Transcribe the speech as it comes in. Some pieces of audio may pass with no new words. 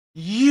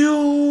YouTube.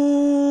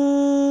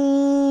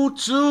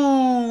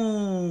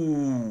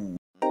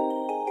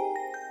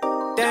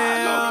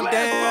 Down,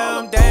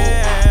 down,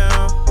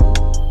 down.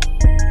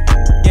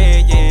 Yeah,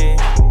 yeah.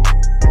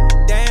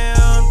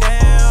 Down,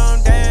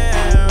 down,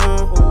 down.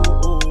 Ooh,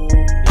 ooh.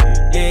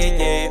 Yeah,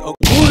 yeah. Okay.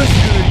 What's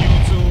good,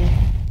 YouTube?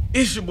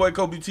 It's your boy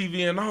Kobe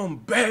TV, and I'm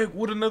back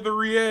with another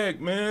react,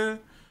 man.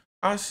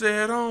 I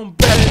said I'm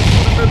back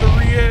with another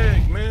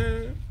react,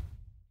 man.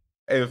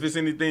 Hey, if it's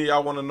anything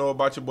y'all want to know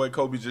about your boy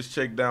Kobe, just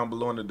check down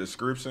below in the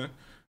description.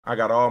 I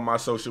got all my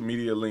social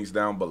media links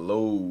down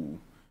below.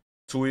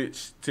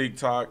 Twitch,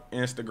 TikTok,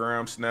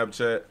 Instagram,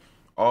 Snapchat.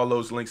 All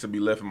those links will be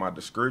left in my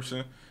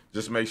description.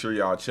 Just make sure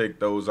y'all check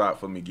those out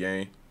for me,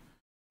 gang.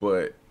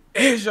 But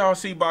as y'all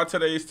see by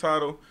today's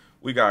title,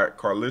 we got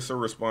Karlissa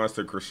responds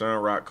to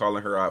Chrisean Rock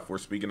calling her out for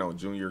speaking on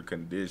Junior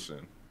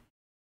condition.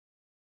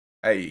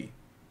 Hey,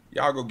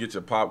 y'all go get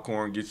your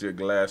popcorn, get you a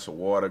glass of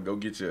water, go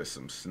get you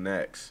some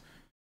snacks,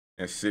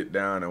 and sit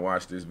down and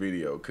watch this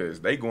video, because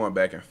they going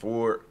back and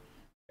forth,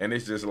 and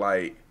it's just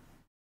like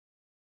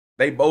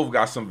they both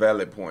got some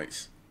valid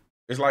points.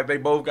 It's like they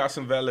both got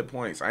some valid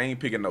points. I ain't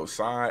picking no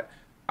side.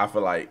 I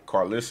feel like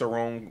Karlissa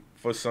wrong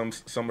for some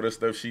of the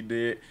stuff she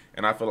did,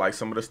 and I feel like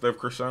some of the stuff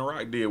Chrisean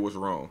Rock did was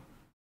wrong.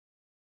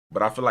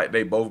 But I feel like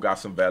they both got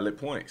some valid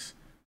points.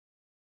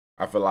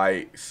 I feel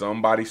like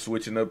somebody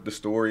switching up the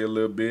story a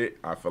little bit.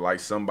 I feel like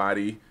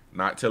somebody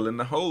not telling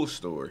the whole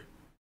story.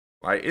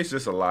 Like, it's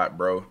just a lot,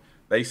 bro.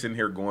 They sitting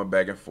here going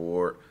back and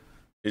forth.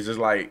 It's just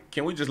like,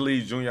 can we just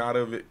leave Junior out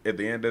of it at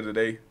the end of the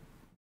day?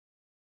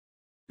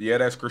 Yeah,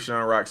 that's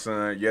Chrisean Rock's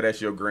son. Yeah,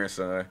 that's your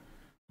grandson.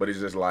 But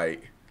it's just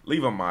like,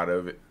 leave him out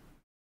of it.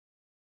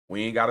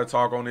 We ain't got to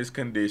talk on his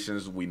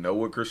conditions. We know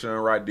what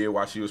Chrisean Rock did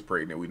while she was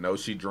pregnant. We know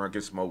she drunk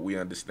and smoked. We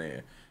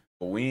understand.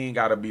 But we ain't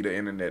got to be the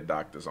internet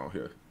doctors on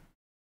here.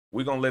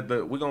 We gonna let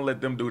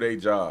them do their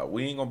job.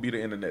 We ain't gonna be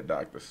the internet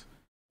doctors.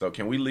 So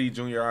can we leave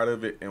Junior out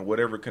of it, and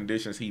whatever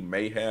conditions he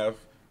may have?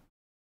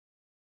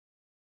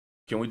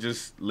 Can we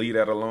just leave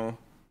that alone?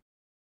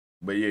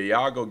 But yeah,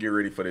 y'all go get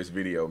ready for this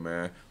video,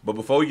 man. But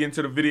before we get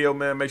into the video,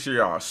 man, make sure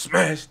y'all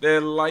smash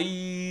that like.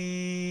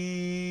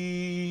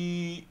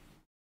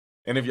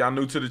 And if y'all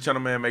new to the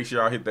channel, man, make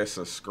sure y'all hit that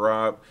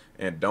subscribe.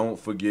 And don't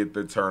forget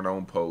to turn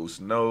on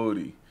post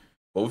noti.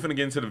 But we're finna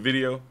get into the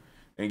video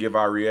and give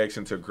our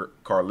reaction to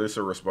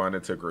Karlissa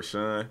responding to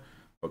Chrisean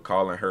for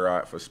calling her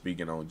out for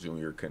speaking on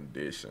Junior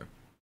condition.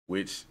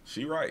 Which,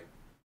 she right.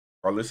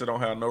 Karlissa don't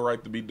have no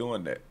right to be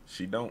doing that.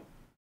 She don't.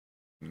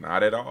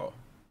 Not at all.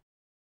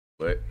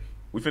 But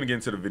we finna get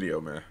into the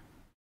video, man.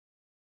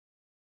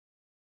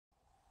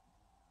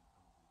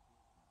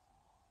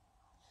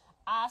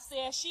 I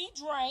said she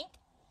drank,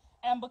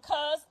 and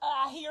because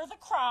I hear the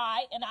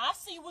cry and I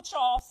see what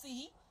y'all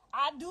see,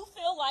 I do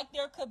feel like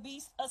there could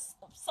be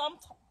some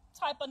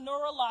type of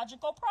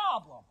neurological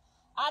problem.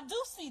 I do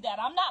see that.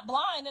 I'm not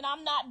blind and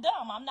I'm not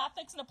dumb. I'm not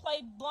fixing to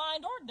play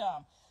blind or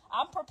dumb.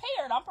 I'm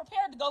prepared. I'm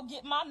prepared to go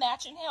get my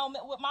matching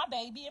helmet with my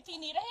baby if he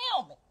need a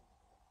helmet.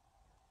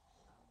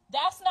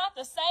 That's not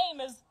the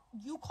same as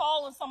you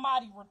calling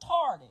somebody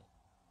retarded.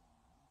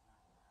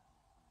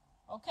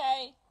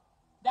 Okay?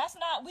 That's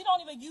not, we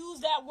don't even use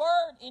that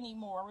word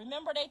anymore.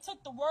 Remember, they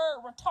took the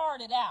word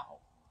retarded out.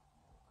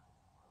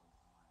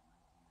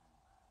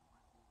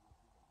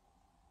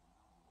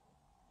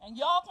 And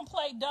y'all can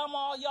play dumb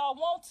all y'all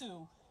want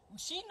to.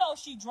 She knows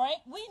she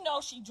drank. We know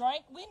she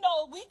drank. We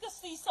know we could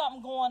see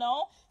something going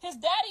on. His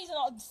daddy's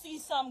gonna see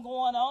something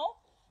going on.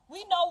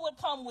 We know what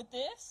come with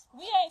this.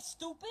 We ain't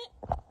stupid.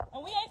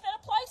 And we ain't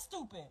finna play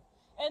stupid.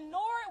 And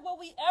nor will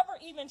we ever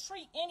even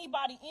treat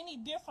anybody any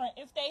different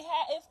if they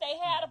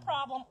had a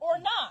problem or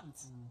not.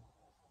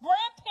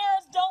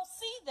 Grandparents don't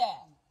see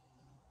that.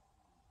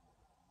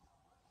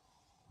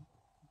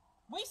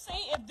 We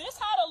see if this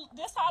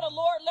how the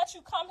Lord let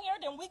you come here,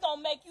 then we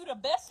gonna make you the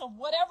best of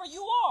whatever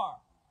you are.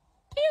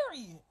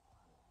 Period.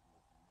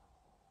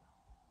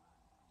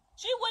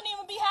 She wouldn't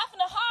even be having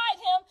to hide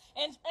him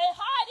and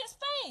hide his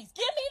face.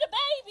 Give me the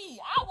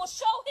baby. I will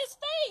show his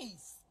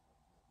face.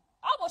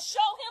 I will show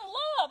him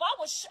love.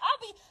 I'm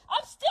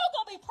still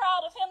gonna be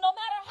proud of him no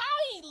matter how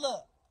he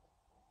look.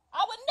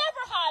 I would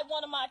never hide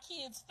one of my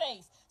kids'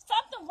 face.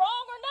 Something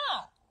wrong or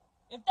not.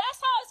 If that's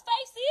how his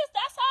face is,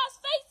 that's how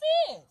his face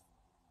is.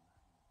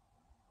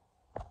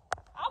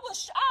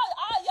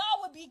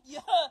 Y'all would be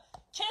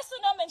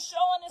kissing him and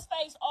showing his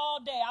face all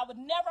day. I would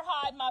never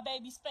hide my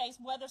baby's face,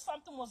 whether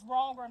something was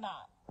wrong or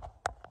not.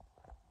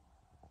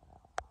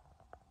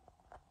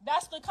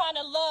 That's the kind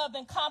of love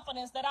and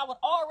confidence that I would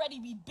already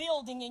be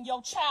building in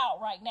your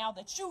child right now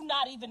that you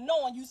not even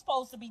knowing you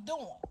supposed to be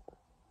doing.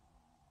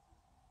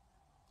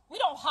 We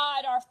don't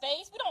hide our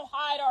face. We don't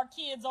hide our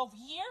kids over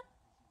here.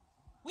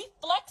 We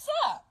flex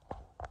up.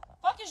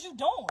 Fuck is you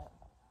doing?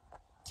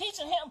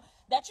 Teaching him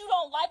that you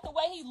don't like the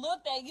way he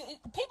looked at you.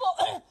 People,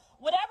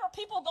 whatever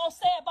people gonna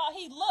say about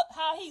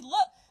how he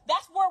looked,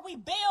 that's where we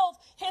build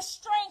his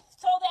strength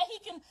so that he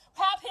can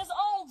have his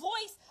own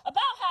voice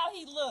about how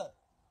he looked.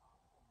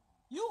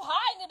 You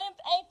hiding it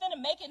ain't finna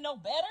make it no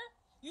better.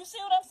 You see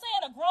what I'm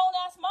saying? A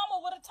grown-ass mama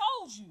would have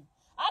told you.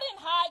 I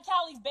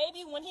Callie's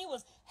baby when he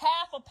was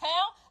half a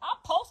pound. I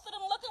posted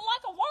him looking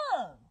like a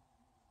worm.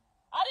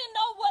 I didn't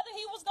know whether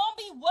he was going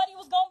to be what he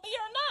was going to be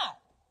or not.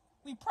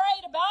 We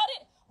prayed about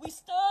it. We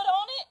stood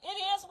on it. It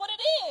is what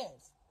it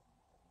is.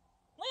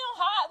 We don't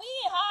hide. We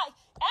ain't hide.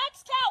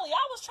 Ask Callie.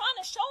 I was trying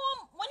to show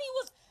him when he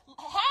was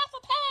half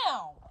a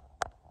pound.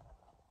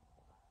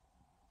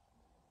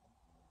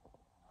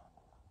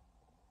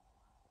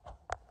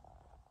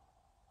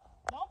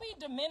 Don't be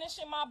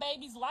diminishing my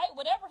baby's light.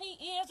 Whatever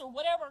he is or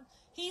whatever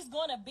he's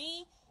gonna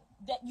be,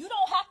 that you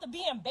don't have to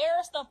be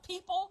embarrassed of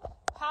people,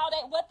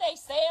 what they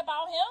say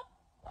about him.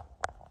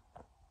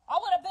 I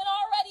would have been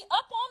already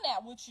up on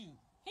that with you.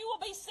 He will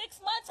be 6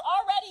 months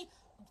already.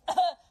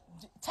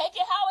 Take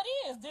it how it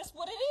is. This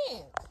what it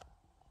is.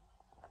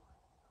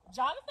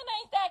 Jonathan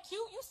ain't that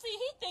cute. You see,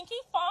 he think he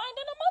fine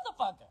than a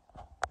motherfucker.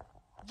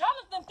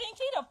 Jonathan think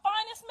he the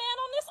finest man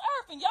on this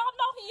earth, and y'all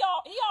know he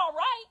all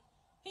right.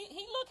 He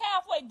look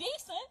halfway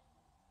decent.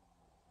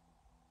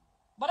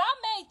 But I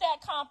made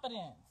that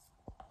confidence.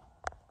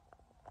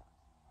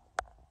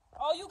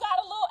 Oh, you got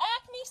a little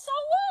acne? So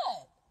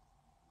what?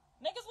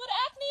 Niggas with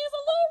acne is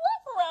a little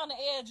rough around the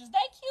edges.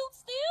 They cute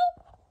still.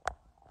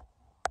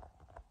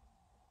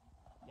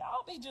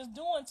 Y'all be just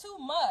doing too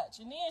much.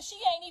 And then she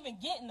ain't even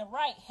getting the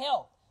right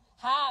help.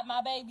 Hide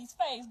my baby's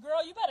face.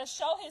 Girl, you better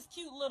show his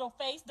cute little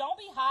face. Don't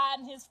be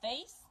hiding his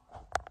face.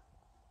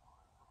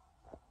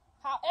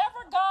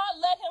 However God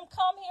let him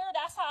come here,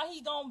 that's how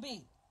he gonna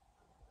be.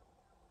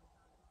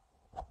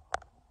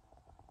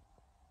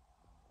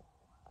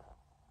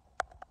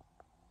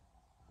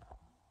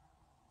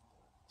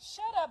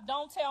 Shut up,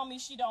 don't tell me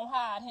she don't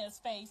hide his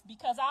face,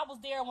 because I was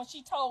there when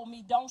she told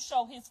me don't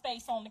show his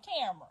face on the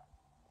camera.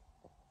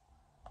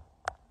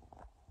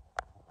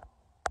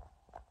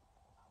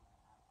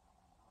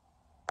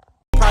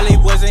 Probably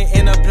wasn't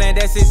in a plan,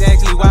 that's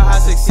exactly why I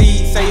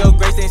succeed. Say your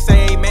grace and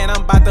say amen,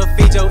 I'm about to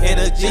feed your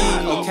energy.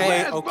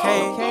 Okay.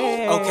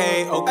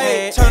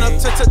 Turn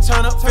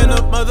up, finna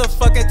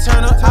motherfucking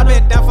turn up. I've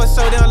been down for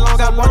so damn long,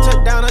 I want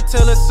you down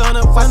until the sun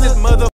up. Watch this mother